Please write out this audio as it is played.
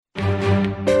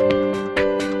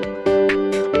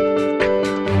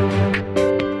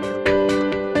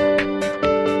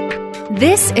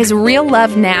This is Real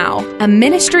Love Now, a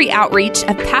ministry outreach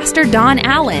of Pastor Don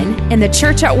Allen in the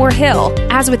church at War Hill.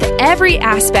 As with every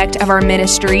aspect of our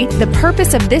ministry, the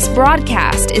purpose of this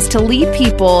broadcast is to lead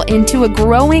people into a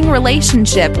growing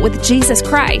relationship with Jesus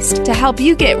Christ to help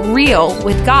you get real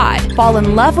with God, fall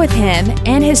in love with Him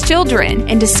and His children,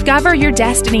 and discover your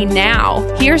destiny now.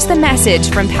 Here's the message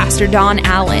from Pastor Don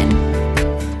Allen.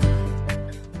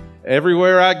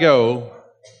 Everywhere I go,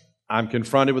 I'm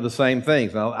confronted with the same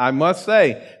things. Now, I must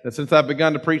say that since I've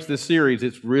begun to preach this series,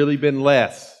 it's really been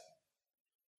less.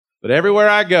 But everywhere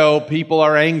I go, people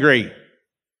are angry.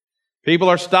 People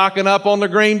are stocking up on the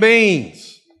green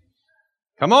beans.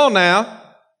 Come on now.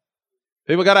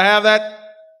 People got to have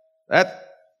that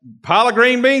pile of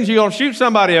green beans you're going to shoot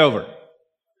somebody over.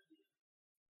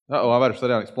 I better sit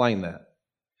down and explain that.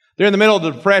 During the middle of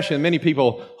the Depression, many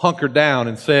people hunkered down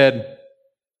and said,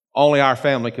 only our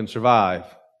family can survive.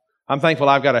 I'm thankful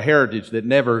I've got a heritage that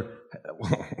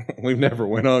we've never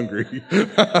went hungry.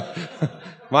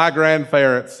 My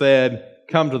grandparents said,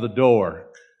 come to the door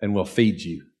and we'll feed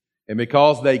you. And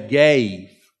because they gave,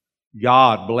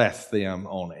 God blessed them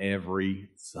on every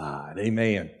side.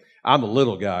 Amen. I'm the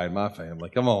little guy in my family.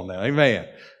 Come on now. Amen.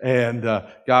 And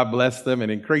God blessed them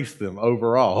and increased them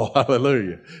overall.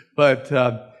 Hallelujah. But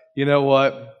you know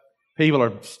what? People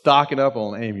are stocking up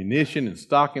on ammunition and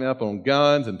stocking up on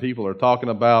guns, and people are talking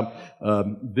about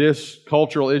this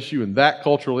cultural issue and that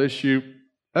cultural issue.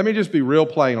 Let me just be real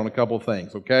plain on a couple of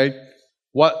things, okay?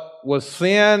 What was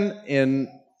sin in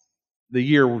the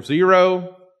year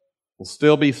 0 will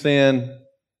still be sin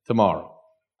tomorrow,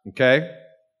 okay?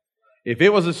 If it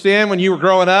was a sin when you were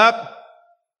growing up,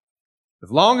 as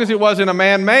long as it wasn't a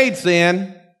man-made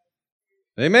sin,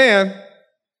 amen,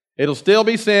 it'll still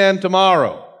be sin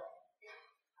tomorrow.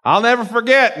 I'll never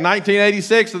forget, in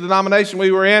 1986, the denomination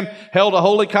we were in held a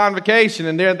holy convocation,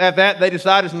 and at that, they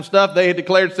decided some stuff they had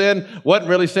declared sin wasn't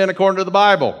really sin according to the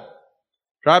Bible.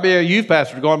 Try to be a youth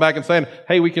pastor going back and saying,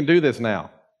 hey, we can do this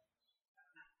now.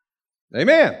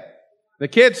 Amen. The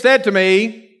kid said to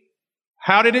me,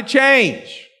 how did it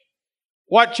change?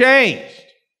 What changed?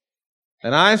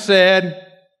 And I said,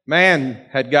 man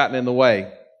had gotten in the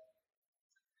way.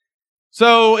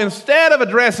 So instead of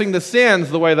addressing the sins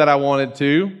the way that I wanted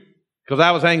to, because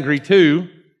I was angry too,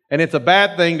 and it's a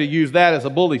bad thing to use that as a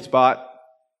bully spot,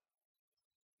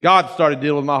 God started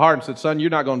dealing with my heart and said, son, you're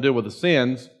not going to deal with the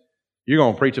sins. You're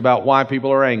going to preach about why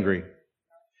people are angry.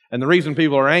 And the reason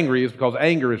people are angry is because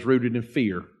anger is rooted in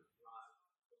fear.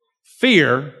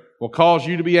 Fear will cause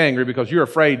you to be angry because you're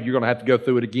afraid you're going to have to go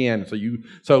through it again.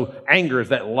 So anger is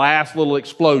that last little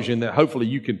explosion that hopefully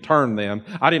you can turn them.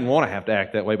 I didn't want to have to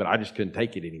act that way, but I just couldn't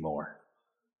take it anymore.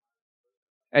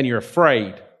 And you're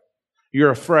afraid.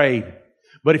 You're afraid.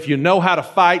 But if you know how to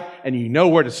fight and you know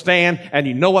where to stand and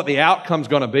you know what the outcome's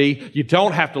going to be, you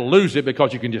don't have to lose it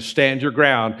because you can just stand your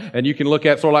ground. And you can look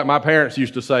at sort of like my parents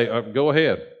used to say, go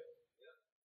ahead.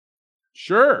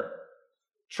 Sure.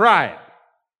 Try it.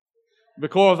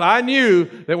 Because I knew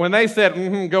that when they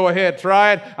said, go ahead,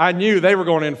 try it, I knew they were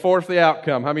going to enforce the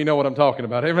outcome. How many know what I'm talking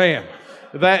about? Amen.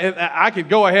 I could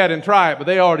go ahead and try it, but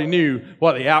they already knew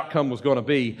what the outcome was going to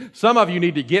be. Some of you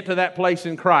need to get to that place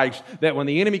in Christ that when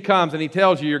the enemy comes and he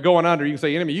tells you you're going under, you can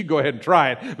say, enemy, you go ahead and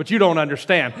try it, but you don't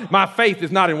understand. My faith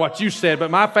is not in what you said, but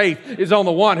my faith is on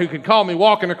the one who can call me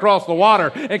walking across the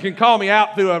water and can call me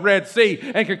out through a Red Sea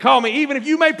and can call me even if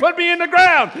you may put me in the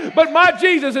ground. But my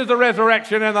Jesus is the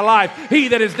resurrection and the life. He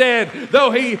that is dead,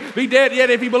 though he be dead, yet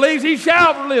if he believes, he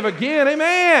shall live again.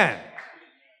 Amen.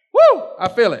 Woo! I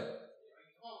feel it.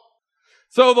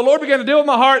 So the Lord began to deal with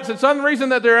my heart and said, son, the reason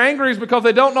that they're angry is because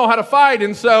they don't know how to fight.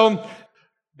 And so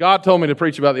God told me to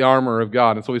preach about the armor of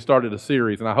God. And so we started a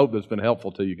series, and I hope that's been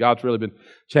helpful to you. God's really been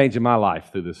changing my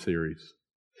life through this series.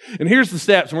 And here's the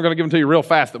steps, and we're going to give them to you real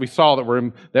fast that we saw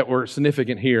that were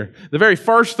significant here. The very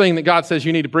first thing that God says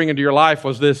you need to bring into your life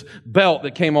was this belt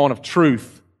that came on of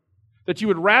truth. That you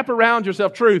would wrap around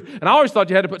yourself truth. And I always thought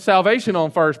you had to put salvation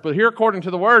on first, but here according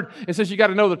to the Word, it says you got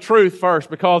to know the truth first,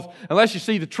 because unless you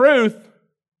see the truth,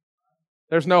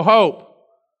 there's no hope.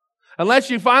 Unless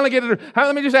you finally get it.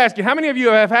 Let me just ask you, how many of you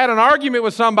have had an argument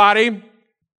with somebody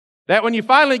that when you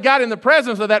finally got in the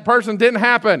presence of that person didn't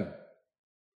happen?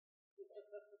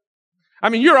 I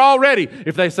mean, you're already,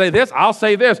 if they say this, I'll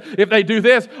say this. If they do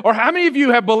this. Or how many of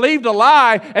you have believed a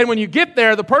lie, and when you get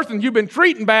there, the person you've been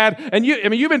treating bad, and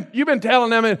you've been telling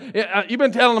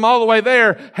them all the way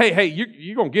there, hey,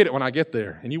 you're going to get it when I get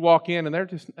there. And you walk in, and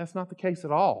that's not the case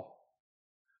at all.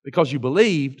 Because you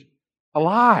believed a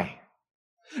lie.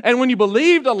 And when you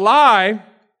believed a lie,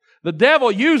 The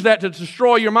devil used that to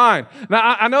destroy your mind.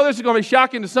 Now, I know this is going to be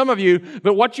shocking to some of you,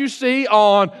 but what you see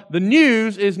on the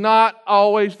news is not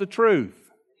always the truth.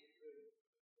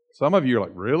 Some of you are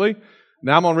like, really?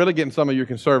 Now I'm going to really get in some of your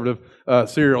conservative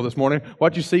cereal this morning.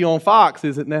 What you see on Fox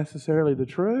isn't necessarily the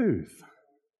truth.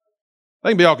 They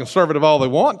can be all conservative all they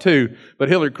want to, but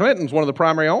Hillary Clinton's one of the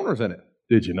primary owners in it.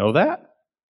 Did you know that?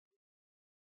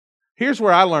 Here's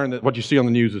where I learned that what you see on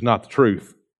the news is not the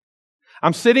truth.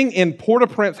 I'm sitting in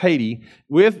Port-au-Prince, Haiti,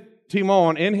 with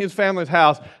Timon in his family's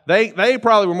house. They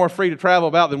probably were more free to travel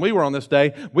about than we were on this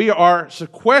day. We are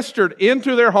sequestered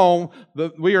into their home.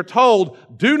 We are told,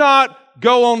 do not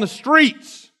go on the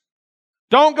streets.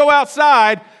 Don't go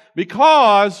outside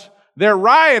because they're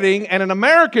rioting and an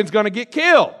American's going to get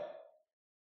killed.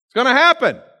 It's going to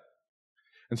happen.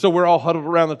 And so we're all huddled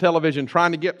around the television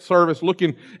trying to get service,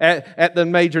 looking at the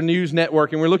major news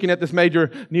network. And we're looking at this major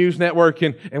news network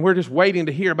and we're just waiting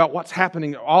to hear about what's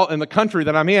happening all in the country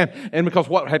that I'm in. And because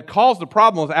what had caused the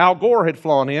problem was Al Gore had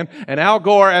flown in. And Al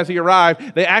Gore, as he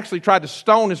arrived, they actually tried to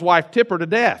stone his wife Tipper to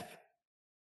death.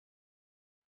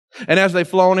 And as they've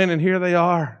flown in, and here they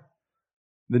are,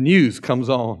 the news comes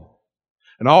on.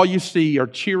 And all you see are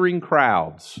cheering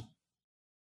crowds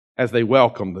as they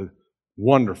welcome the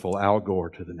wonderful Al Gore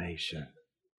to the nation.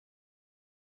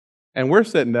 And we're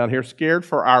sitting down here scared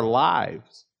for our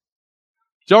lives.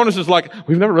 Jonas is like,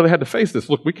 we've never really had to face this.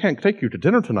 Look, we can't take you to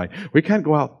dinner tonight. We can't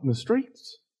go out in the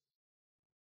streets.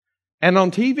 And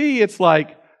on TV, it's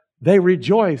like they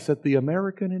rejoice at the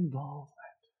American involvement.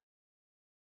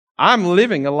 I'm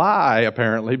living a lie,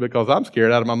 apparently, because I'm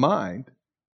scared out of my mind.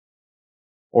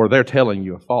 Or they're telling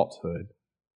you a falsehood.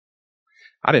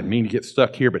 I didn't mean to get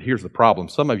stuck here, but here's the problem.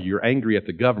 Some of you are angry at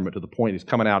the government to the point it's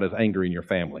coming out as anger in your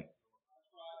family.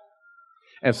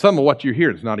 And some of what you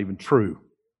hear is not even true.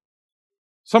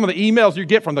 Some of the emails you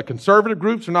get from the conservative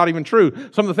groups are not even true.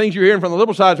 Some of the things you're hearing from the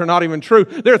liberal sides are not even true.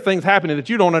 There are things happening that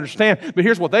you don't understand, but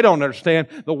here's what they don't understand.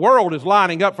 The world is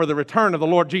lining up for the return of the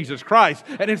Lord Jesus Christ,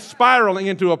 and it's spiraling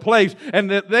into a place, and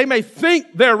that they may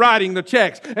think they're writing the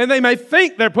checks, and they may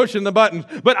think they're pushing the buttons,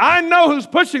 but I know who's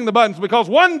pushing the buttons, because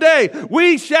one day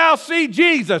we shall see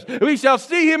Jesus. We shall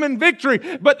see Him in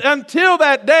victory, but until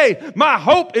that day, my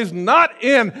hope is not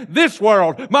in this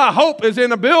world. My hope is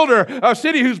in a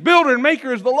city whose builder and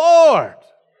maker is the Lord.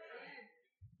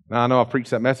 Now, I know I've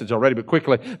preached that message already, but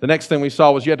quickly, the next thing we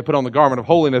saw was you had to put on the garment of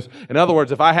holiness. In other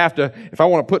words, if I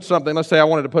want to put something, let's say I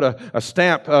wanted to put a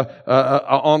stamp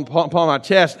upon my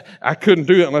chest, I couldn't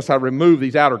do it unless I removed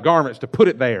these outer garments to put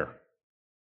it there.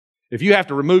 If you have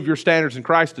to remove your standards in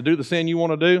Christ to do the sin you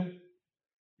want to do,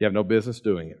 you have no business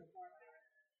doing it.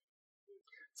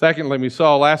 Secondly, we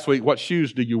saw last week, what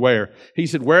shoes do you wear? He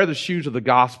said, wear the shoes of the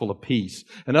gospel of peace.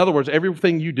 In other words,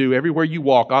 everything you do, everywhere you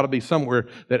walk, ought to be somewhere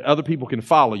that other people can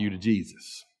follow you to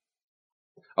Jesus.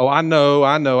 Oh, I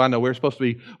know. We're supposed to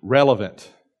be relevant.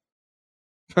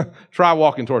 Try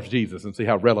walking towards Jesus and see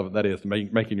how relevant that is to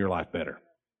making your life better.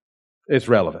 It's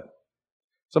relevant.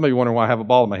 Some of you wondering why I have a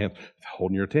ball in my hand. It's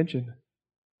holding your attention.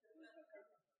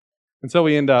 And so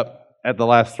we end up at the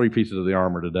last three pieces of the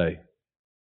armor today.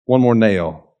 One more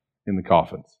nail in the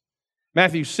coffins.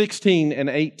 Matthew 16 and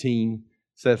 18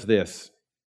 says this,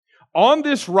 on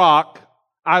this rock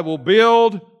I will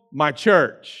build my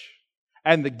church,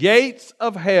 and the gates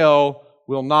of hell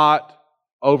will not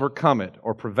overcome it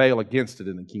or prevail against it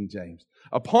in the King James.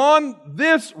 Upon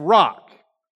this rock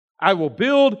I will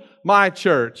build my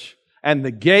church, and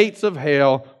the gates of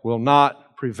hell will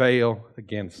not prevail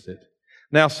against it.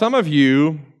 Now, some of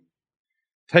you,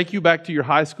 take you back to your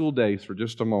high school days for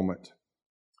just a moment.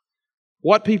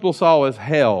 What people saw as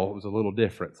hell was a little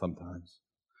different sometimes.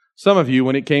 Some of you,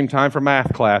 when it came time for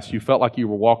math class, you felt like you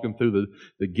were walking through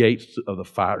the gates of the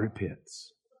fiery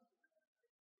pits.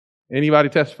 Anybody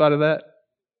testify to that?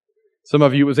 Some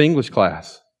of you, it was English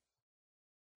class.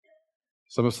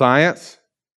 Some of science.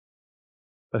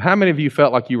 But how many of you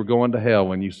felt like you were going to hell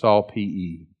when you saw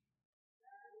PE?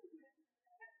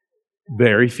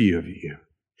 Very few of you.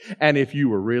 And if you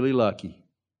were really lucky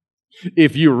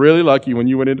when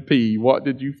you went into PE, what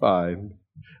did you find?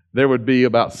 There would be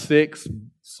about 6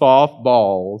 soft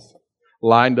balls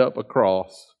lined up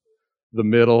across the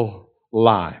middle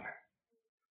line.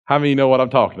 How many know what I'm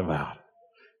talking about?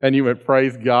 And you went,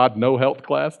 praise God, no health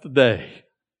class today.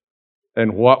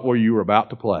 And what were you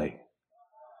about to play?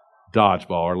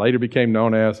 Dodgeball, or later became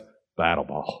known as battle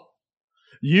ball.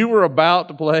 You were about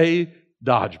to play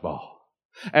dodgeball.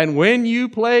 And when you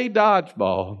play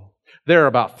dodgeball, there are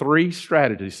about 3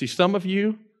 strategies. See, some of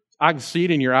you, I can see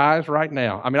it in your eyes right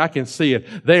now. I mean, I can see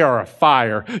it. They are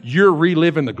afire. You're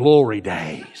reliving the glory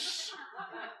days.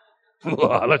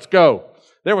 Let's go.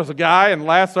 There was a guy in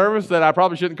last service that I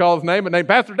probably shouldn't call his name, but named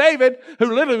Pastor David,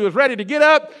 who literally was ready to get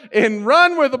up and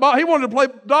run with the ball. He wanted to play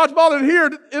dodgeball in here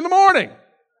in the morning.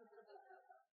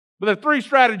 But there are 3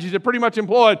 strategies that pretty much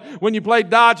employed when you play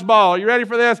dodgeball. Are you ready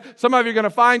for this? Some of you are going to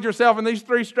find yourself in these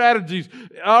 3 strategies.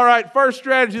 All right, first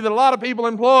strategy that a lot of people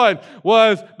employed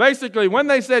was basically when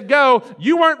they said go,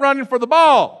 you weren't running for the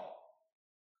ball.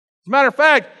 As a matter of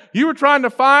fact, you were trying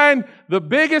to find the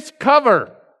biggest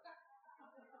cover.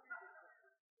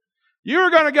 You were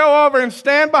going to go over and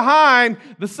stand behind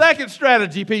the second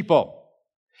strategy, people.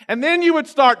 And then you would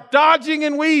start dodging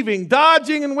and weaving,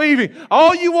 dodging and weaving.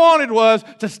 All you wanted was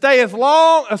to stay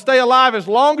alive as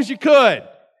long as you could.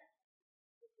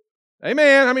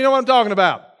 Amen. How many know what I'm talking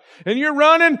about? And you're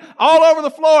running all over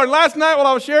the floor. And last night while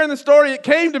I was sharing the story, it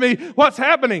came to me, what's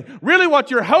happening? Really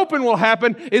what you're hoping will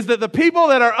happen is that the people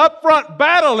that are up front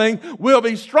battling will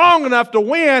be strong enough to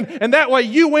win, and that way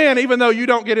you win even though you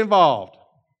don't get involved.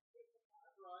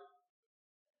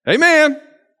 Amen.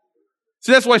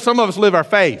 See, that's the way some of us live our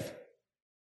faith.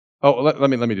 Oh, let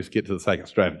me just get to the second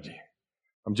strategy.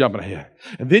 I'm jumping ahead.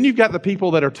 And then you've got the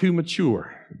people that are too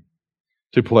mature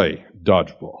to play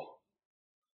dodgeball.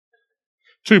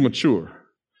 Too mature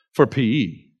for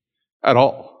PE at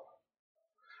all.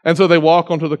 And so they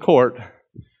walk onto the court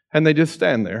and they just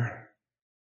stand there.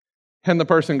 And the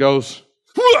person goes,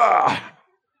 "Wah!"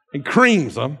 and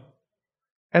creams them.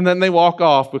 And then they walk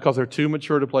off because they're too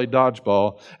mature to play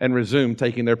dodgeball and resume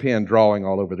taking their pen, drawing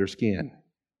all over their skin.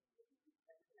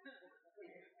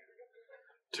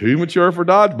 Too mature for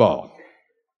dodgeball.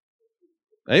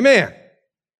 Amen.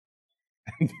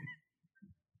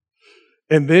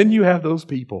 And then you have those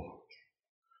people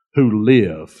who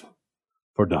live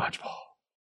for dodgeball.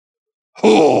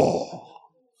 Oh!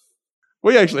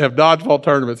 We actually have dodgeball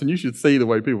tournaments, and you should see the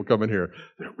way people come in here.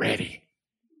 They're ready.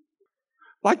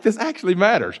 Like this actually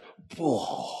matters.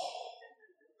 Oh.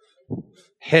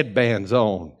 Headbands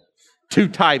on. Too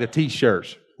tight of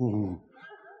t-shirts. Ooh.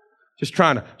 Just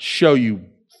trying to show you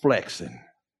flexing.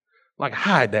 Like,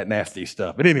 hide that nasty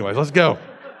stuff. But anyways, let's go.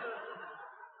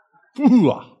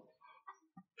 Ooh.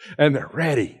 And they're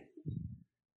ready.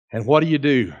 And what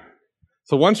do?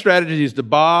 So one strategy is to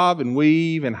bob and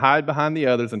weave and hide behind the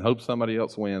others and hope somebody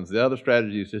else wins. The other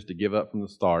strategy is just to give up from the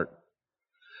start.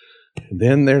 And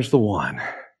then there's the one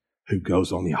who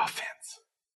goes on the offense.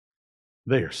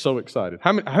 They are so excited.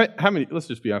 How many, let's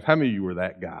just be honest, how many of you were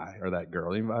that guy or that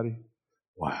girl? Anybody?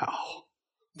 Wow.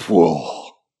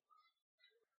 Whoa.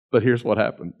 But here's what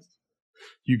happens.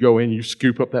 You go in, you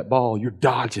scoop up that ball, you're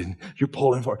dodging, you're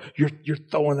pulling for it, you're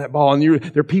throwing that ball, and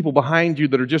there are people behind you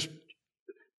that are just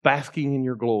basking in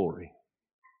your glory.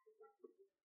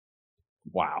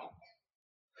 Wow.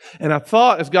 And I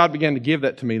thought as God began to give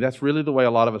that to me, that's really the way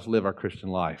a lot of us live our Christian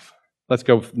life. Let's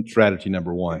go with strategy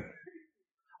number 1.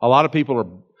 A lot of people are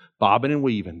bobbing and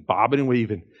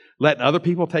weaving, letting other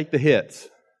people take the hits,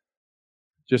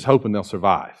 just hoping they'll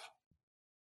survive.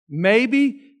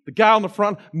 Maybe the guy on the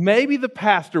front, maybe the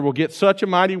pastor will get such a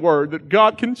mighty word that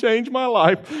God can change my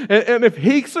life. And if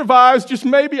he survives, just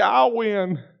maybe I'll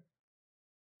win.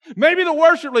 Maybe the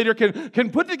worship leader can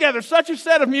put together such a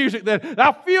set of music that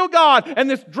I'll feel God and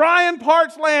this dry and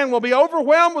parched land will be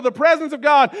overwhelmed with the presence of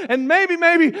God. And maybe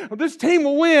this team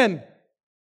will win.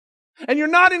 And you're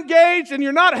not engaged and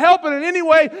you're not helping in any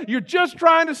way. You're just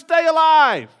trying to stay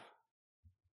alive.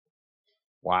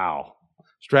 Wow.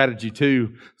 Strategy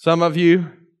 2. Some of you,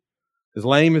 as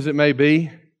lame as it may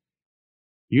be,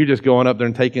 you're just going up there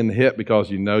and taking the hit because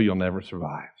you know you'll never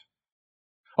survive.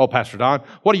 Oh, Pastor Don,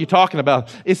 what are you talking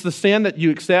about? It's the sin that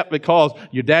you accept because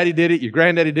your daddy did it, your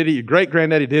granddaddy did it, your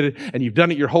great-granddaddy did it, and you've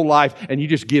done it your whole life, and you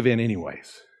just give in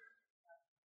anyways.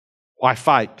 Why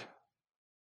fight?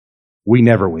 We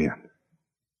never win.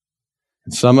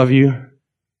 And some of you,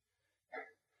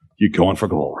 you're going for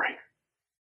glory.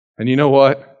 And you know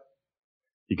what?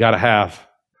 You got to have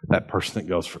that person that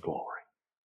goes for glory.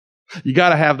 You got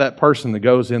to have that person that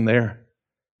goes in there.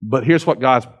 But here's what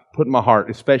God's put in my heart,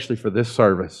 especially for this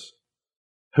service.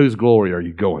 Whose glory are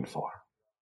you going for?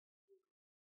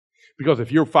 Because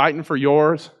if you're fighting for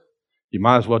yours, you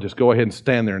might as well just go ahead and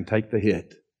stand there and take the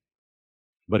hit.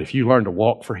 But if you learn to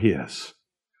walk for His,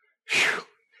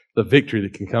 the victory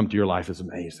that can come to your life is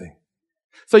amazing.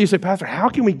 So you say, Pastor, how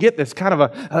can we get this kind of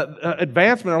a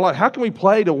advancement in our life? How can we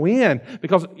play to win?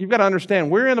 Because you've got to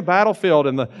understand, we're in a battlefield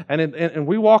and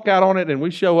we walk out on it and we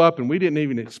show up and we didn't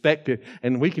even expect it.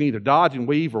 And we can either dodge and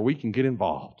weave or we can get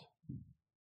involved.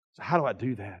 So how do I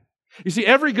do that? You see,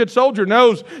 every good soldier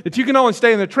knows that you can only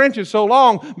stay in the trenches so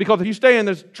long because if you stay in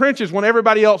the trenches when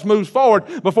everybody else moves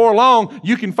forward, before long,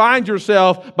 you can find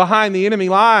yourself behind the enemy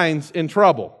lines in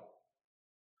trouble.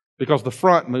 because the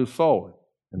front moves forward.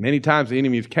 And many times the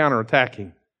enemy is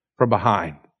counterattacking from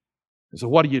behind. And so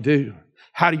what do?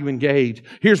 How do you engage?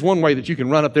 Here's one way that you can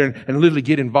run up there and literally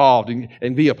get involved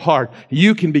and be a part.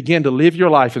 You can begin to live your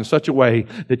life in such a way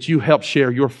that you help share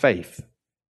your faith.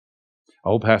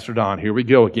 Oh, Pastor Don, here we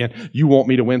go again. You want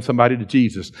me to win somebody to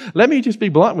Jesus. Let me just be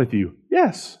blunt with you.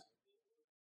 Yes.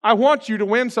 I want you to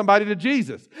win somebody to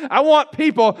Jesus. I want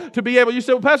people to be able, you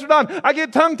say, well, Pastor Don, I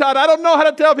get tongue-tied. I don't know how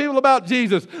to tell people about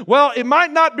Jesus. Well, it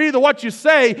might not be what you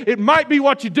say. It might be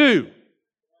what you do.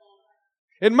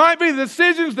 It might be the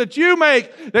decisions that you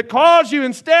make that cause you,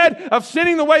 instead of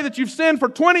sinning the way that you've sinned for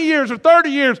 20 years or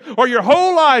 30 years or your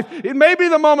whole life, it may be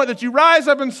the moment that you rise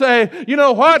up and say, you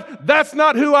know what? That's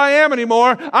not who I am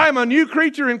anymore. I'm a new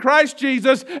creature in Christ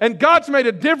Jesus, and God's made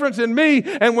a difference in me.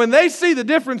 And when they see the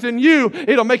difference in you,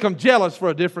 it'll make them jealous for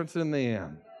a difference in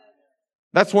them.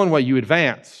 That's one way you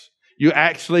advance. You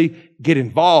actually get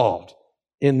involved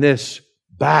in this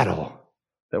battle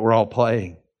that we're all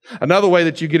playing. Another way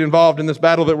that you get involved in this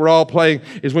battle that we're all playing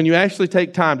is when you actually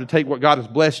take time to take what God has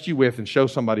blessed you with and show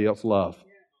somebody else love.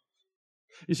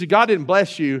 You see, God didn't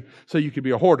bless you so you could be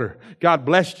a hoarder. God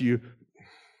blessed you.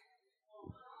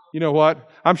 You know what?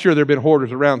 I'm sure there have been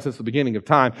hoarders around since the beginning of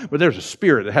time, but there's a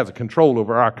spirit that has a control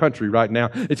over our country right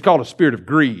now. It's called a spirit of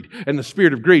greed, and the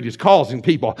spirit of greed is causing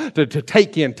people to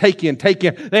take in.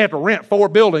 They have to rent 4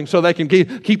 buildings so they can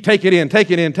keep taking in.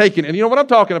 And you know what I'm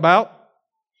talking about?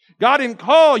 God didn't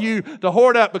call you to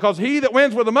hoard up, because he that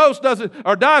wins with the most doesn't,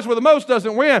 or dies with the most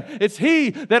doesn't win. It's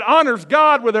he that honors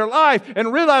God with their life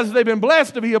and realizes they've been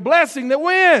blessed to be a blessing that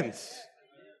wins.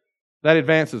 That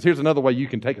advances. Here's another way you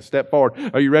can take a step forward.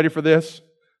 Are you ready for this?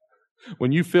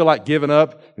 When you feel like giving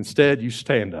up, instead you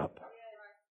stand up.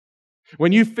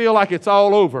 When you feel like it's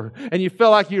all over and you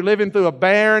feel like you're living through a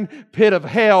barren pit of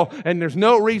hell and there's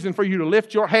no reason for you to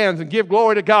lift your hands and give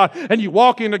glory to God, and you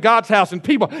walk into God's house and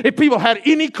if people had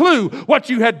any clue what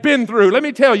you had been through, let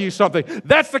me tell you something.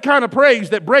 That's the kind of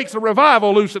praise that breaks a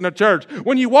revival loose in the church.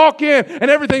 When you walk in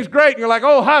and everything's great and you're like,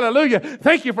 oh, hallelujah,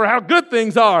 thank you for how good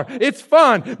things are. It's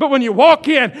fun. But when you walk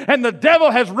in and the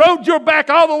devil has rode your back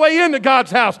all the way into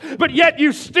God's house, but yet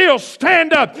you still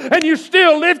stand up and you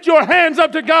still lift your hands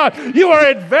up to God, you are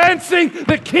advancing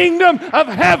the kingdom of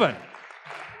heaven.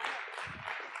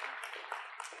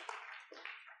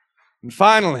 And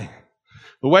finally,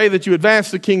 the way that you advance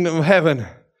the kingdom of heaven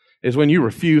is when you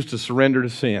refuse to surrender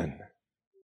to sin.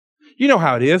 You know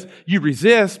how it is. You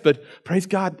resist, but praise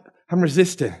God, I'm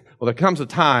resisting. Well, there comes a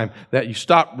time that you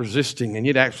stop resisting and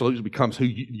it absolutely becomes who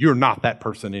you're not that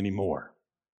person anymore.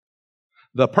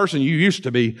 The person you used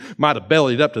to be might have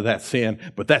bellied up to that sin,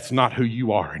 but that's not who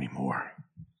you are anymore.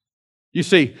 You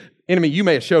see, enemy, you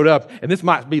may have showed up, and this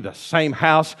might be the same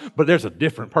house, but there's a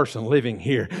different person living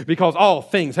here, because all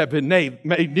things have been made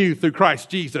new through Christ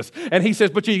Jesus. And he says,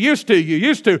 but you used to.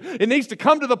 It needs to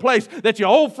come to the place that your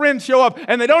old friends show up,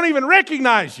 and they don't even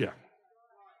recognize you.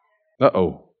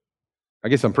 Uh-oh. I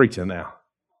guess I'm preaching now.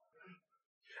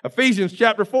 Ephesians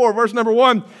chapter 4, verse number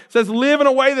 1 says, live in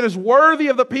a way that is worthy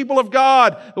of the people of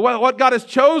God. What God has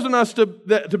chosen us to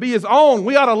be his own.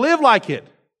 We ought to live like it.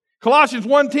 Colossians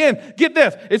 1:10, get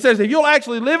this. It says, if you'll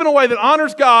actually live in a way that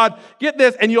honors God, get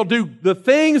this, and you'll do the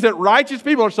things that righteous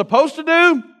people are supposed to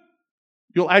do,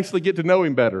 you'll actually get to know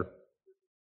him better.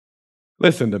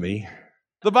 Listen to me.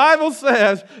 The Bible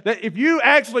says that if you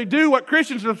actually do what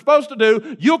Christians are supposed to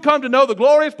do, you'll come to know the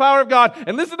glorious power of God.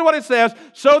 And listen to what it says,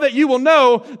 so that you will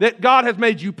know that God has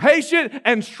made you patient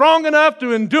and strong enough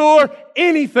to endure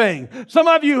anything. Some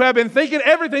of you have been thinking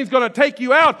everything's going to take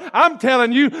you out. I'm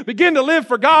telling you, begin to live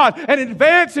for God and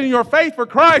advance in your faith for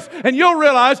Christ, and you'll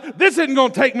realize this isn't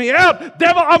going to take me out.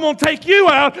 Devil, I'm going to take you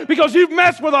out because you've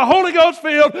messed with a Holy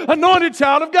Ghost-filled, anointed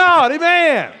child of God.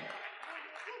 Amen.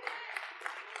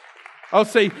 Oh,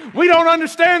 see, we don't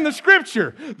understand the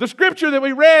Scripture. The Scripture that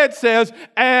we read says,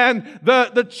 and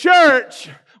the church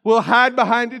will hide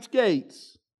behind its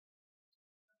gates.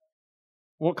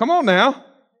 Well, come on now.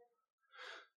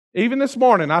 Even this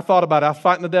morning, I thought about it. I was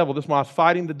fighting the devil this morning. I was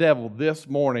fighting the devil this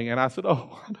morning, and I said,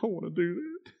 oh, I don't want to do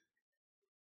that.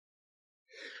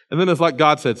 And then it's like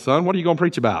God said, son, what are you going to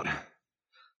preach about?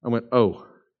 I went, oh,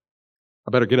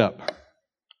 I better get up.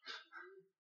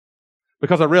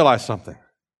 Because I realized something.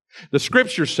 The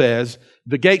Scripture says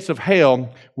the gates of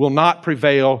hell will not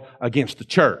prevail against the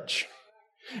church.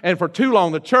 And for too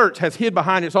long, the church has hid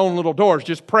behind its own little doors,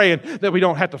 just praying that we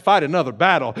don't have to fight another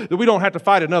battle, that we don't have to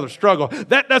fight another struggle.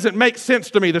 That doesn't make sense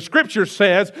to me. The Scripture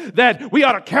says that we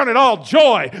ought to count it all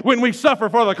joy when we suffer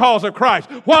for the cause of Christ.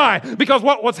 Why? Because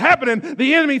what's happening,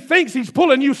 the enemy thinks he's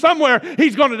pulling you somewhere,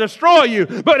 he's going to destroy you.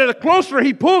 But the closer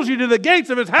he pulls you to the gates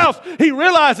of his house, he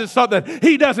realizes something.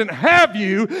 He doesn't have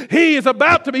you. He is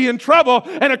about to be in trouble.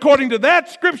 And according to that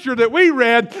Scripture that we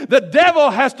read, the devil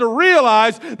has to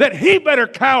realize that he better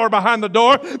cower behind the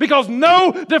door, because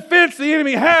no defense the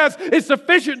enemy has is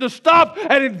sufficient to stop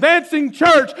an advancing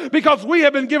church, because we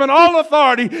have been given all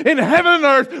authority in heaven and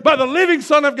earth by the living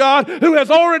Son of God who has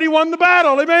already won the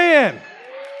battle. Amen.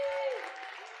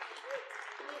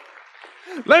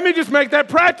 Let me just make that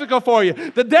practical for you.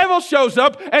 The devil shows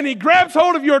up and he grabs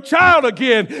hold of your child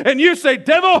again, and you say,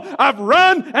 devil, I've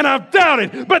run and I've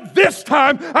doubted, but this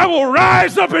time I will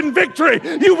rise up in victory.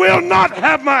 You will not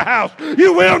have my house.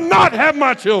 You will not have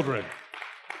my children.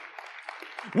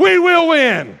 We will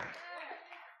win.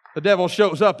 The devil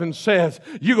shows up and says,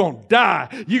 you're going to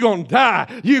die, you're going to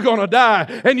die, you're going to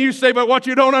die. And you say, but what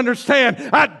you don't understand,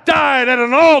 I died at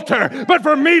an altar, but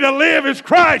for me to live is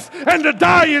Christ and to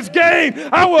die is gain.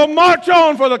 I will march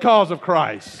on for the cause of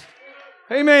Christ.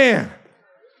 Amen.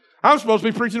 I'm supposed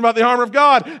to be preaching about the armor of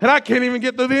God, and I can't even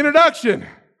get through the introduction.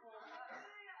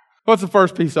 What's the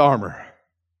first piece of armor?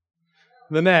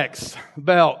 The next,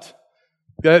 belt.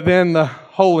 Then the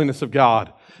holiness of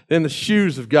God. Then the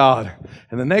shoes of God.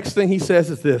 And the next thing he says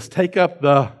is this: take up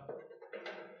the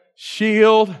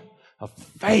shield of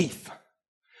faith,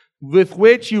 with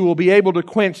which you will be able to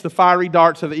quench the fiery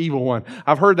darts of the evil one.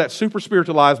 I've heard that super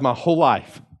spiritualized my whole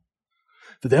life.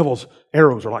 The devil's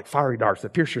arrows are like fiery darts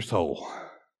that pierce your soul.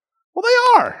 Well,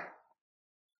 they are.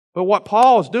 But what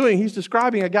Paul is doing, he's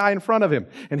describing a guy in front of him.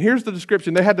 And here's the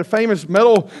description. They had the famous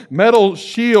metal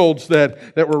shields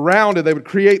that were rounded. They would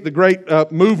create the great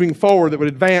moving forward that would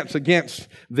advance against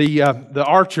the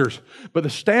archers. But the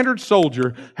standard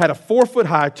soldier had a 4-foot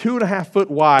high, 2.5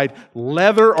 foot wide,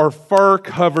 leather or fur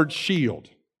covered shield.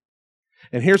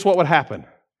 And here's what would happen.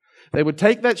 They would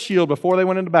take that shield before they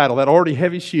went into battle, that already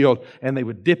heavy shield, and they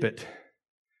would dip it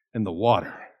in the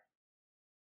water.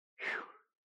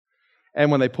 And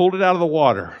when they pulled it out of the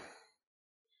water,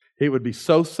 it would be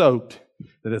so soaked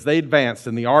that as they advanced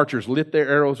and the archers lit their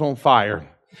arrows on fire,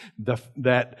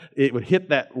 that it would hit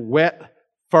that wet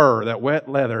fur, that wet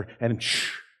leather, and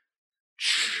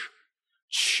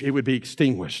it would be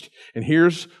extinguished. And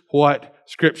here's what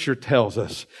Scripture tells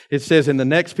us. It says, in the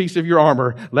next piece of your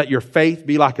armor, let your faith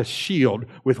be like a shield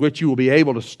with which you will be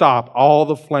able to stop all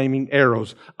the flaming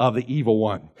arrows of the evil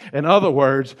one. In other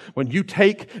words, when you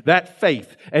take that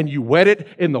faith and you wet it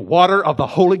in the water of the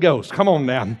Holy Ghost, come on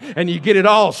now, and you get it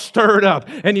all stirred up,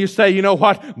 and you say, you know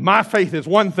what, my faith is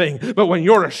one thing, but when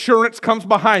your assurance comes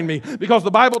behind me, because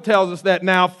the Bible tells us that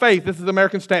now faith, this is the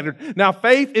American Standard, now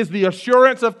faith is the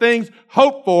assurance of things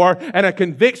hoped for and a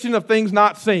conviction of things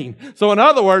not seen. So in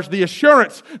other words, the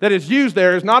assurance that is used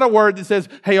there is not a word that says,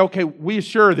 hey, okay, we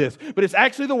assure this, but it's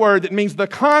actually the word that means the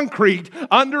concrete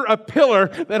under a pillar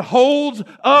that holds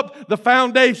up the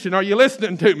foundation. Are you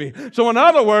listening to me? So in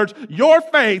other words, your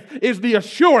faith is the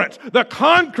assurance, the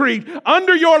concrete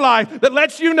under your life that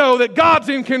lets you know that God's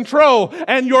in control,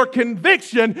 and your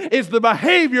conviction is the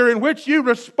behavior in which you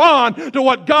respond to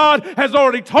what God has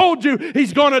already told you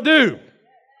He's going to do.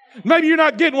 Maybe you're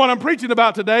not getting what I'm preaching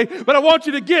about today, but I want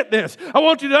you to get this. I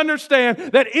want you to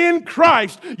understand that in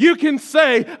Christ, you can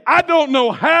say, I don't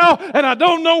know how, and I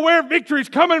don't know where victory's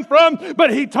coming from,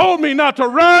 but He told me not to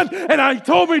run, and He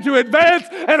told me to advance,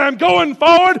 and I'm going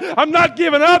forward. I'm not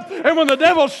giving up. And when the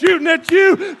devil's shooting at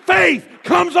you, faith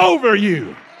comes over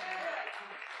you.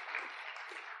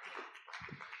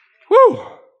 Whew.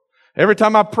 Every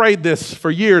time I prayed this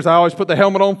for years, I always put the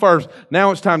helmet on first.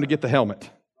 Now it's time to get the helmet.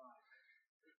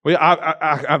 Well,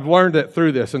 I've learned that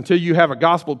through this. Until you have a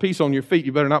gospel piece on your feet,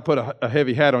 you better not put a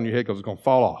heavy hat on your head because it's going to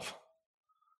fall off.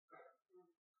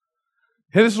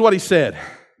 And this is what he said.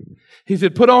 He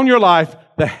said, put on your life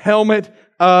the helmet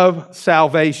of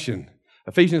salvation.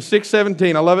 Ephesians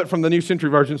 6:17, I love it from the New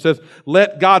Century Version. It says,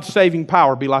 let God's saving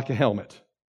power be like a helmet.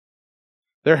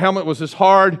 Their helmet was this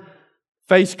hard,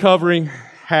 face-covering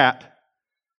hat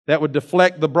that would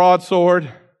deflect the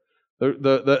broadsword,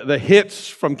 the hits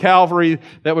from Calvary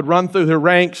that would run through their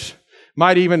ranks,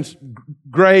 might even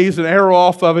graze an arrow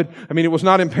off of it. I mean, it was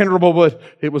not impenetrable, but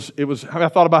it was. I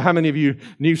thought about how many of you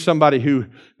knew somebody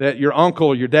that your uncle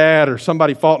or your dad or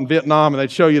somebody fought in Vietnam, and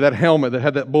they'd show you that helmet that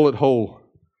had that bullet hole.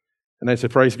 And they said,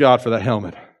 praise God for that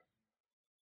helmet.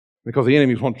 Because the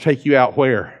enemies want to take you out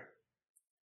where?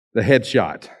 The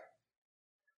headshot.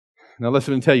 Now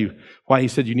listen and tell you why he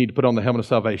said you need to put on the helmet of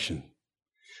salvation.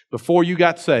 Before you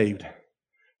got saved,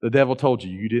 the devil told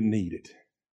you didn't need it.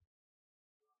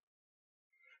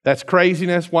 That's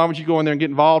craziness. Why would you go in there and get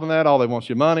involved in that? All they want is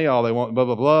your money. All they want, blah,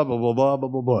 blah, blah, blah, blah, blah, blah,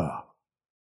 blah, blah.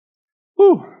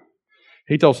 Whew.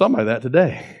 He told somebody that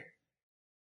today.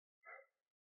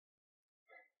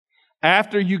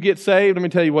 After you get saved, let me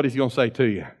tell you what he's going to say to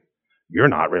you. You're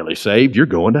not really saved. You're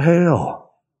going to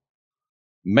hell.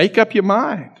 Make up your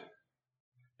mind.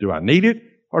 Do I need it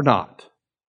or not?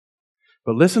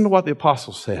 But listen to what the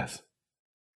apostle says.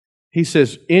 He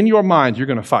says, in your mind, you're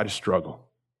going to fight a struggle.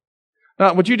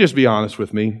 Now, would you just be honest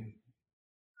with me?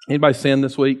 Anybody sin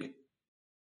this week?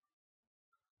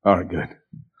 All right, good.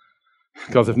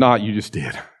 Because if not, you just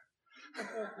did.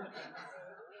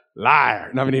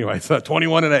 Liar. No, I mean, anyway, so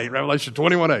 21:8, Revelation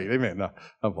 21:8. Amen. No,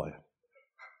 I'm playing.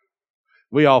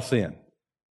 We all sin.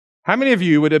 How many of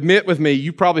you would admit with me,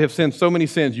 you probably have sinned so many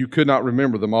sins you could not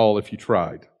remember them all if you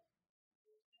tried?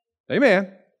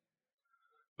 Amen.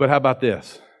 But how about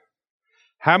this?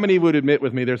 How many would admit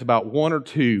with me there's about one or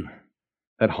two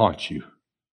that haunt you?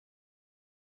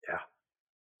 Yeah.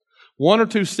 One or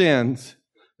two sins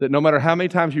that no matter how many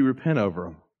times you repent over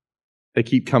them, they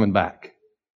keep coming back.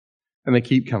 And they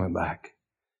keep coming back.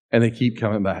 And they keep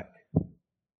coming back.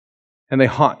 And they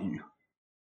haunt you.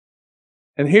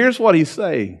 And here's what he's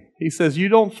saying. He says, you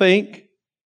don't think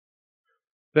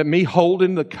that me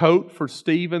holding the coat for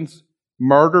Stephen's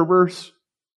murderers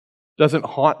doesn't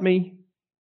haunt me?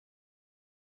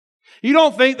 You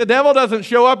don't think the devil doesn't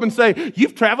show up and say,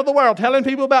 you've traveled the world telling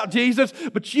people about Jesus,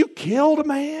 but you killed a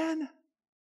man?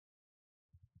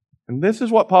 And this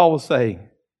is what Paul was saying.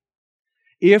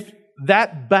 If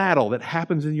that battle that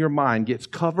happens in your mind gets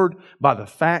covered by the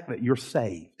fact that you're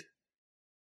saved.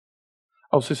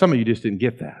 Oh, so some of you just didn't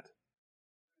get that.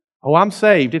 Oh, I'm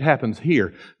saved. It happens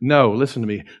here. No, listen to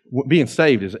me. Being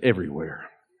saved is everywhere.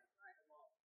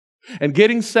 And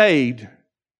getting saved,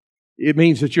 it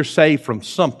means that you're saved from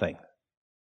something.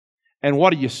 And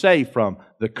what are you saved from?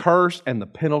 The curse and the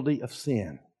penalty of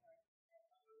sin.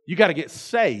 You got to get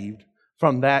saved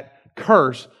from that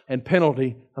curse and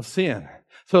penalty of sin.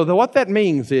 So what that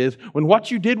means is when what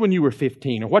you did when you were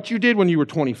 15 or what you did when you were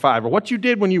 25 or what you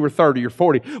did when you were 30 or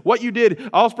 40, what you did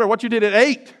at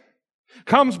 8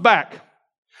 comes back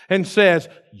and says,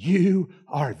 you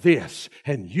are this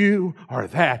and you are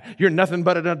that. You're nothing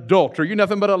but an adulterer. You're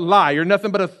nothing but a liar. You're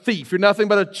nothing but a thief. You're nothing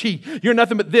but a cheat. You're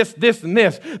nothing but this, and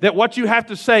this. That what you have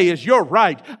to say is, you're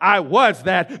right, I was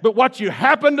that. But what you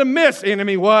happened to miss,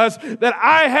 enemy, was that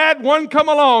I had one come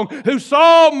along who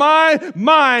saw my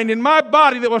mind and my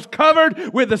body that was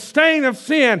covered with the stain of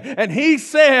sin. And he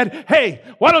said, hey,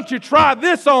 why don't you try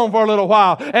this on for a little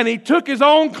while? And he took his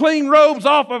own clean robes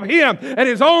off of him and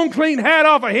his own clean hat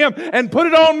off of him and put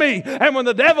it on me. And when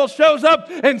the devil shows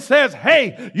up and says,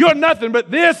 hey, you're nothing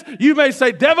but this, you may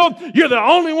say, devil, you're the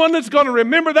only one that's going to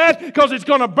remember that because it's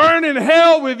going to burn in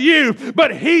hell with you.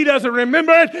 But he doesn't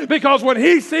remember it because when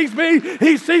he sees me,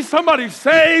 he sees somebody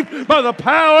saved by the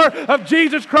power of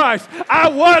Jesus Christ. I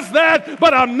was that,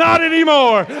 but I'm not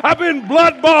anymore. I've been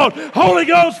blood bought, Holy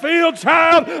Ghost filled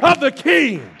child of the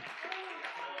King.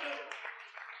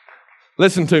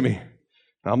 Listen to me.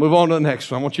 I'll move on to the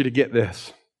next one. I want you to get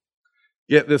this.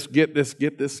 Get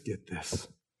this.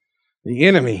 The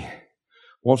enemy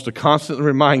wants to constantly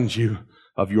remind you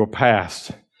of your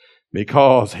past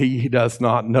because he does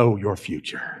not know your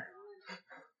future.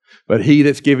 But he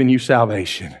that's given you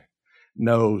salvation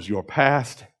knows your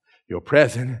past, your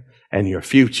present, and your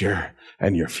future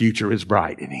is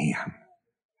bright in him.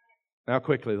 Now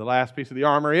quickly, the last piece of the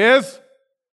armor is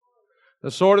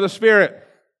the sword of the Spirit.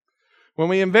 When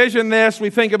we envision this, we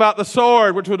think about the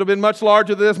sword, which would have been much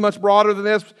larger than this, much broader than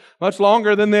this, much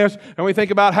longer than this, and we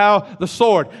think about how the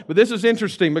sword. But this is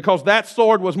interesting because that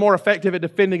sword was more effective at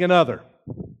defending another.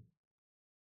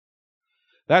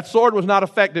 That sword was not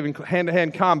effective in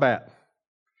hand-to-hand combat.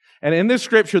 And in this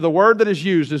scripture, the word that is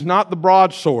used is not the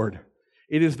broadsword.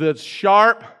 It is the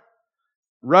sharp,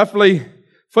 roughly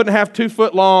 1.5 to 2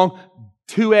 foot long,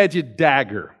 two-edged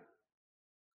dagger.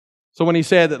 So when he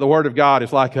said that the Word of God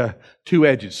is like a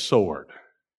two-edged sword,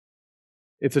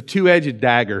 it's a two-edged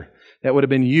dagger that would have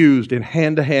been used in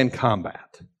hand-to-hand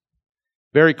combat.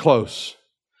 Very close.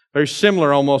 Very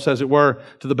similar almost, as it were,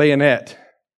 to the bayonet.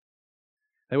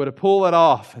 They would have pulled it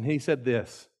off, and he said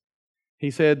this. He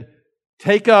said,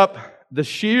 take up the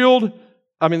shield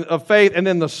of faith and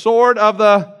then the sword of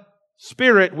the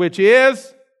Spirit, which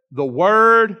is the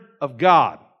Word of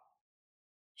God.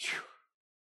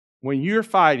 When you're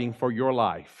fighting for your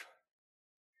life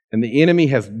and the enemy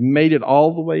has made it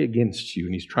all the way against you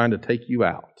and he's trying to take you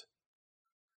out,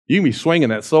 You can be swinging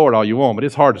that sword all you want, but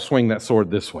it's hard to swing that sword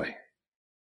this way.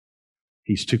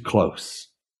 He's too close.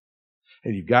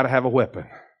 And you've got to have a weapon.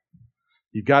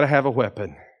 You've got to have a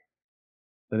weapon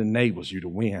that enables you to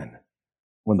win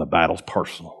when the battle's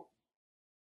personal.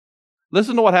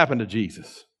 Listen to what happened to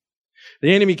Jesus.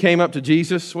 The enemy came up to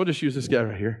Jesus. We'll just use this guy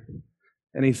right here.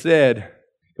 And he said,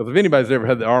 because if anybody's ever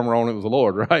had the armor on, it was the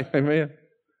Lord, right? Amen.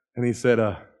 And he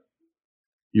said,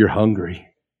 you're hungry.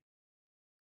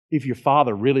 If your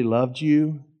Father really loved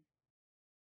you,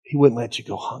 He wouldn't let you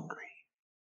go hungry.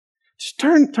 Just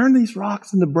turn these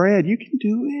rocks into bread. You can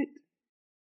do it.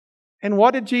 And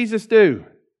what did Jesus do?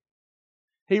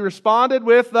 He responded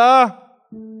with the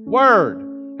Word.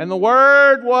 And the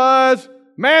Word was,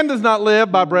 man does not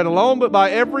live by bread alone, but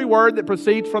by every word that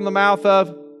proceeds from the mouth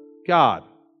of God.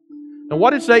 Now,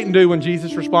 what did Satan do when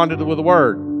Jesus responded with the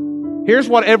Word? Here's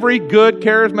what every good,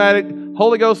 charismatic,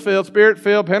 Holy Ghost-filled,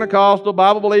 Spirit-filled, Pentecostal,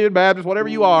 Bible-believing Baptist, whatever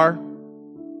you are,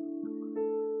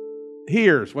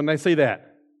 hears when they see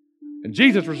that. And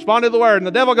Jesus responded to the Word, and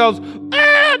the devil goes, no.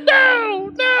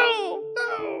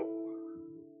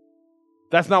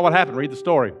 That's not what happened. Read the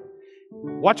story.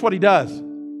 Watch what he does.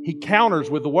 He counters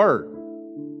with the Word.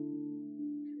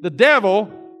 The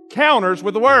devil counters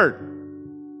with the Word.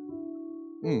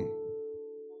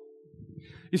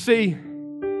 You see,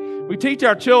 we teach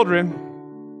our children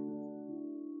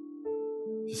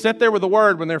to sit there with the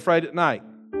Word when they're afraid at night.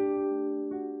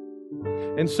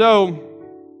 And so,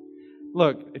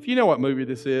 look, if you know what movie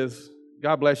this is,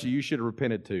 God bless you, you should have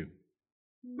repented too.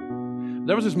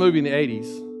 There was this movie in the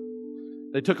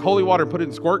 80s. They took holy water and put it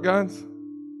in squirt guns.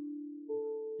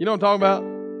 You know what I'm talking about?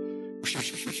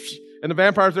 And the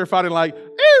vampires, they're fighting like,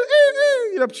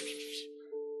 you know.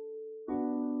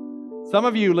 Some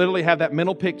of you literally have that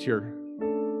mental picture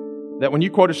that when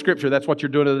you quote a scripture, that's what you're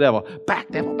doing to the devil.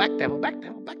 Back devil, back devil, back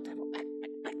devil, back devil, back.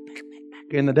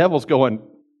 And the devil's going,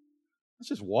 it's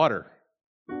just water.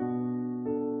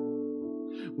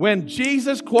 When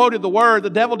Jesus quoted the Word, the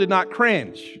devil did not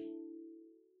cringe.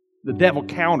 The devil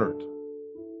countered.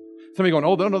 Somebody going,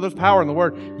 oh, no, there's power in the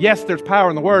Word. Yes, there's power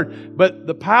in the Word, but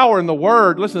the power in the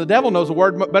Word, listen, the devil knows the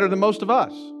Word better than most of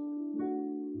us.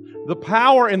 The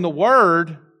power in the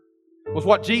Word was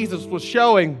what Jesus was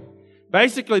showing.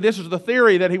 Basically, this is the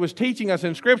theory that he was teaching us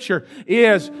in Scripture,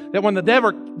 is that when the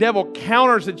devil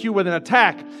counters at you with an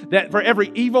attack, that for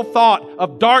every evil thought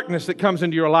of darkness that comes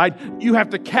into your life, you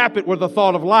have to cap it with a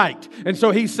thought of light. And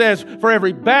so he says, for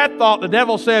every bad thought the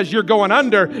devil says you're going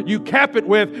under, you cap it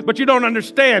with, but you don't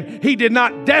understand. He did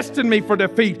not destine me for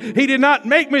defeat. He did not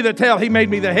make me the tail. He made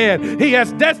me the head. He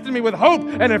has destined me with hope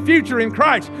and a future in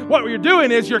Christ. What you're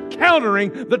doing is you're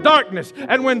countering the darkness.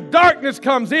 And when darkness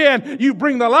comes in, you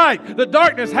bring the light. The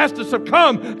darkness has to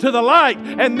succumb to the light.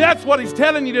 And that's what he's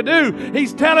telling you to do.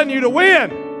 He's telling you to win.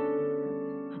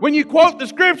 When you quote the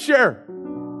Scripture,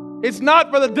 it's not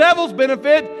for the devil's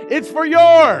benefit, it's for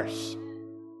yours.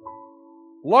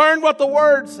 Learn what the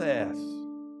Word says.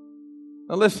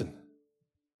 Now listen,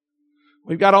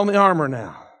 we've got on the armor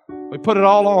now. We put it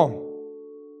all on.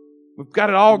 We've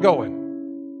got it all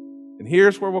going. And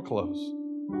here's where we'll close.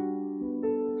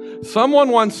 Someone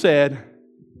once said,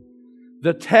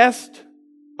 the test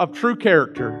of true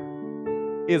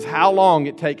character is how long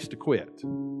it takes to quit.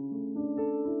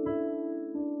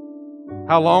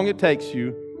 How long it takes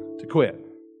you to quit.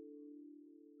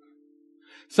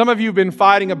 Some of you have been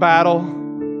fighting a battle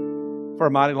for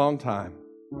a mighty long time.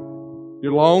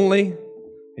 You're lonely,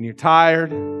 and you're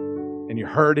tired, and you're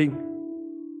hurting,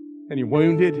 and you're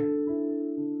wounded,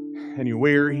 and you're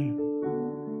weary,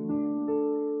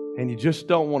 and you just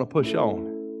don't want to push on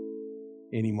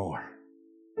anymore.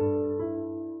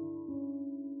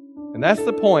 And that's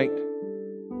the point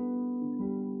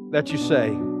that you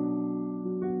say,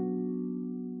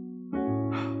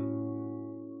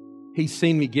 He's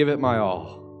seen me give it my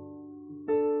all.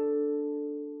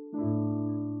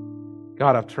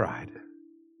 God, I've tried.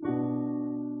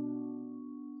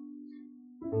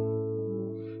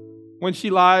 When she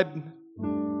lied,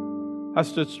 I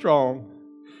stood strong.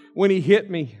 When he hit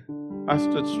me, I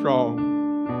stood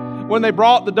strong. When they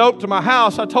brought the dope to my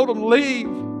house, I told them to leave.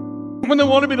 When they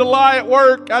wanted me to lie at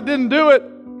work, I didn't do it.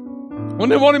 When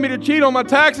they wanted me to cheat on my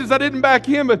taxes, I didn't back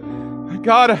him. But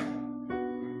God, I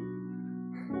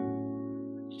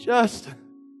just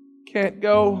can't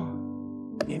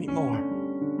go anymore.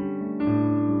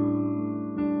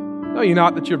 Know you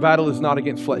not that your battle is not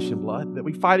against flesh and blood, that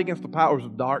we fight against the powers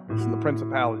of darkness and the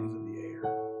principalities of the air.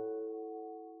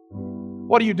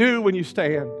 What do you do when you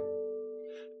stand?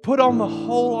 Put on the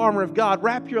whole armor of God.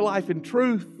 Wrap your life in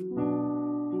truth.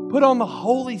 Put on the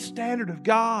holy standard of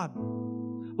God.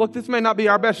 Look, this may not be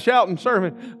our best shouting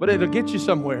sermon, but it'll get you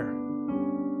somewhere.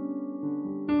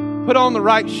 Put on the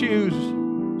right shoes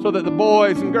so that the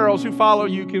boys and girls who follow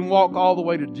you can walk all the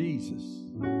way to Jesus.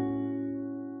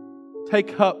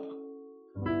 Take up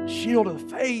the shield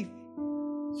of faith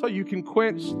so you can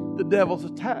quench the devil's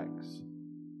attacks.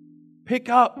 Pick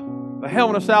up the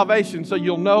helmet of salvation so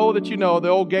you'll know that you know the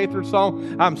old Gaither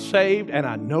song, I'm saved and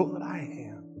I know that I am.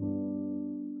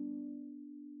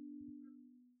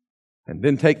 And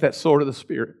then take that sword of the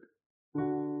Spirit.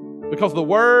 Because the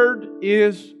Word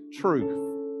is truth.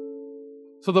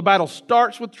 So the battle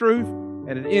starts with truth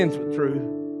and it ends with truth.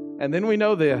 And then we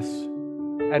know this.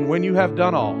 And when you have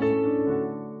done all,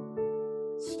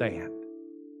 stand.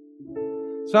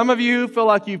 Some of you feel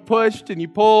like you've pushed and you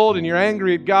pulled and you're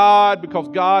angry at God because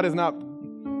God is not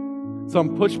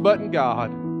some push-button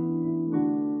God.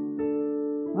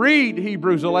 Read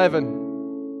Hebrews 11.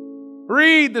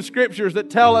 Read the scriptures that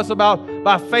tell us about,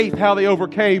 by faith, how they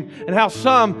overcame and how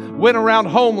some went around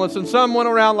homeless and some went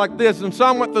around like this and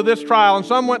some went through this trial and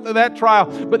some went through that trial,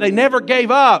 but they never gave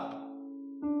up.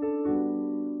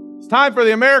 It's time for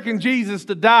the American Jesus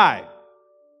to die.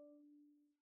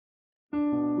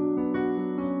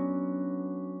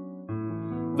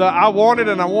 I want it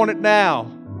and I want it now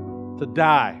to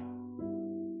die.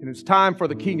 And it's time for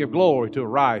the King of Glory to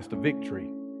arise to victory.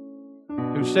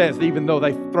 Who says, even though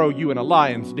they throw you in a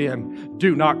lion's den,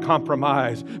 do not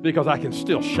compromise because I can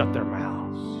still shut their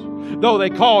mouths. Though they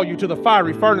call you to the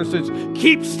fiery furnaces,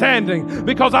 keep standing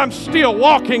because I'm still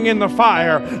walking in the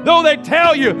fire. Though they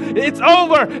tell you it's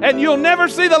over and you'll never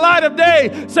see the light of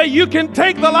day, say you can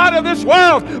take the light of this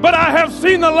world, but I have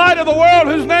seen the light of the world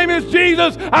whose name is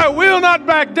Jesus. I will not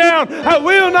back down. I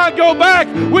will not go back.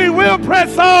 We will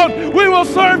press on. We will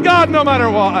serve God no matter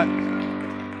what.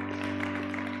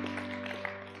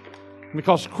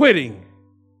 Because quitting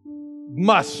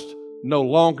must no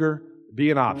longer be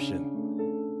an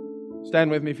option.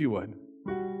 Stand with me if you would.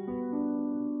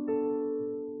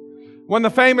 When the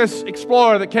famous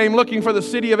explorer that came looking for the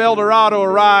city of El Dorado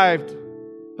arrived,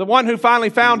 the one who finally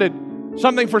found it,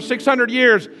 something for 600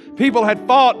 years people had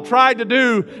fought, tried to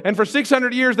do, and for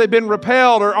 600 years they'd been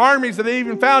repelled, or armies that they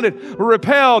even founded were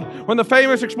repelled. When the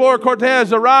famous explorer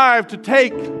Cortez arrived to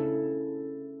take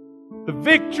the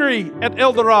victory at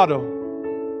El Dorado,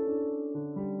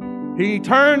 he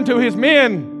turned to his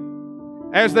men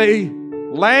as they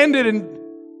landed and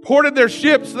ported their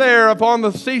ships there upon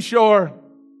the seashore,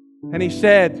 and he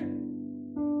said,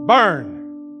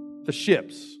 burn the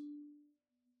ships.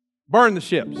 Burn the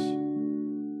ships.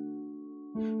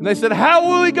 And they said, how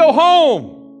will we go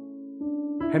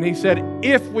home? And he said,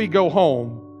 if we go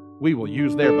home, we will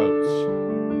use their boats.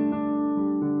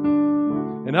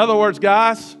 In other words,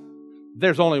 guys,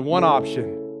 there's only one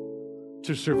option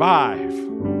to survive,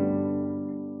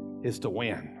 is to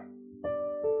win.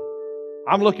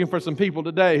 I'm looking for some people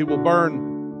today who will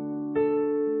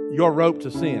burn your rope to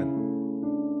sin.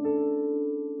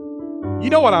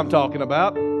 You know what I'm talking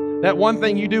about. That one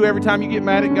thing you do every time you get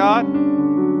mad at God.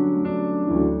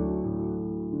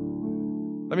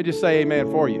 Let me just say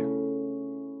amen for you.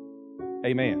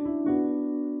 Amen.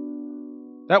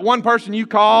 That one person you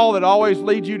call that always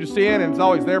leads you to sin and it's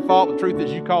always their fault, the truth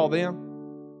is you call them.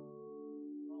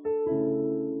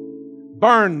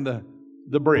 Burn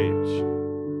the bridge.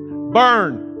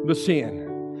 Burn the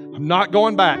sin. I'm not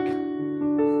going back. I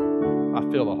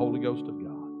feel the Holy Ghost of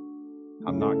God.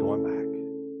 I'm not going back.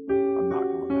 I'm not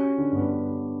going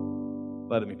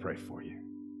back. Let me pray for you.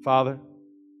 Father,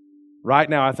 right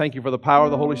now I thank you for the power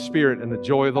of the Holy Spirit and the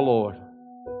joy of the Lord.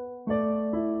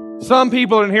 Some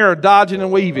people in here are dodging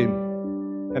and weaving,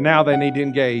 and now they need to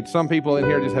engage. Some people in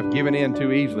here just have given in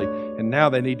too easily, and now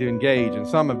they need to engage. And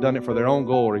some have done it for their own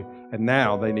glory, and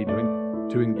now they need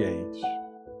to engage.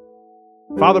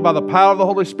 Father, by the power of the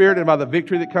Holy Spirit and by the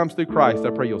victory that comes through Christ,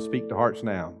 I pray you'll speak to hearts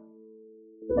now.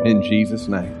 In Jesus'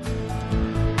 name.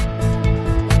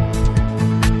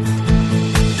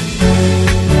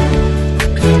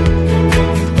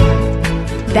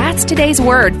 That's today's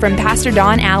word from Pastor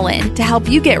Don Allen to help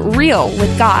you get real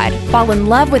with God, fall in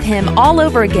love with Him all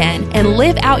over again, and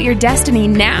live out your destiny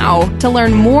now. To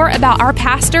learn more about our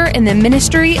pastor and the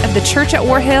ministry of the church at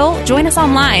War Hill, join us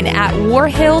online at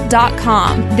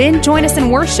warhill.com. Then join us in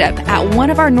worship at one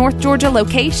of our North Georgia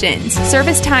locations.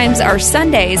 Service times are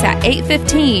Sundays at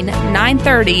 8:15,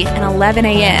 9:30, and 11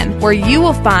 a.m., where you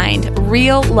will find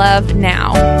real love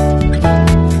now.